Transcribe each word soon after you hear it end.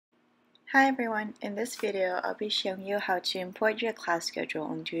Hi everyone, in this video I'll be showing you how to import your class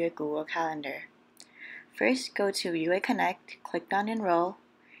schedule into your Google Calendar. First, go to UA Connect, click on Enroll,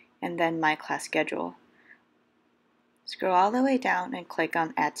 and then My Class Schedule. Scroll all the way down and click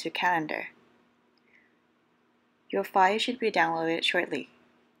on Add to Calendar. Your file should be downloaded shortly.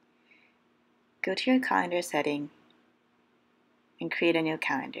 Go to your calendar setting and create a new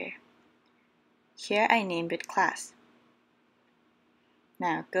calendar. Here I named it Class.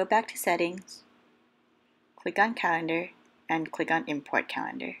 Now go back to Settings, click on Calendar, and click on Import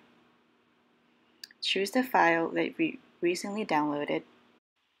Calendar. Choose the file that we recently downloaded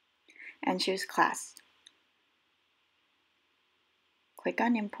and choose Class. Click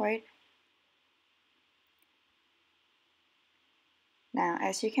on Import. Now,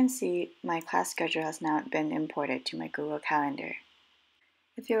 as you can see, my class schedule has now been imported to my Google Calendar.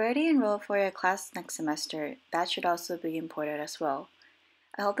 If you're already enrolled for your class next semester, that should also be imported as well.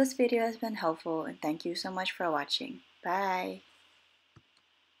 I hope this video has been helpful and thank you so much for watching. Bye!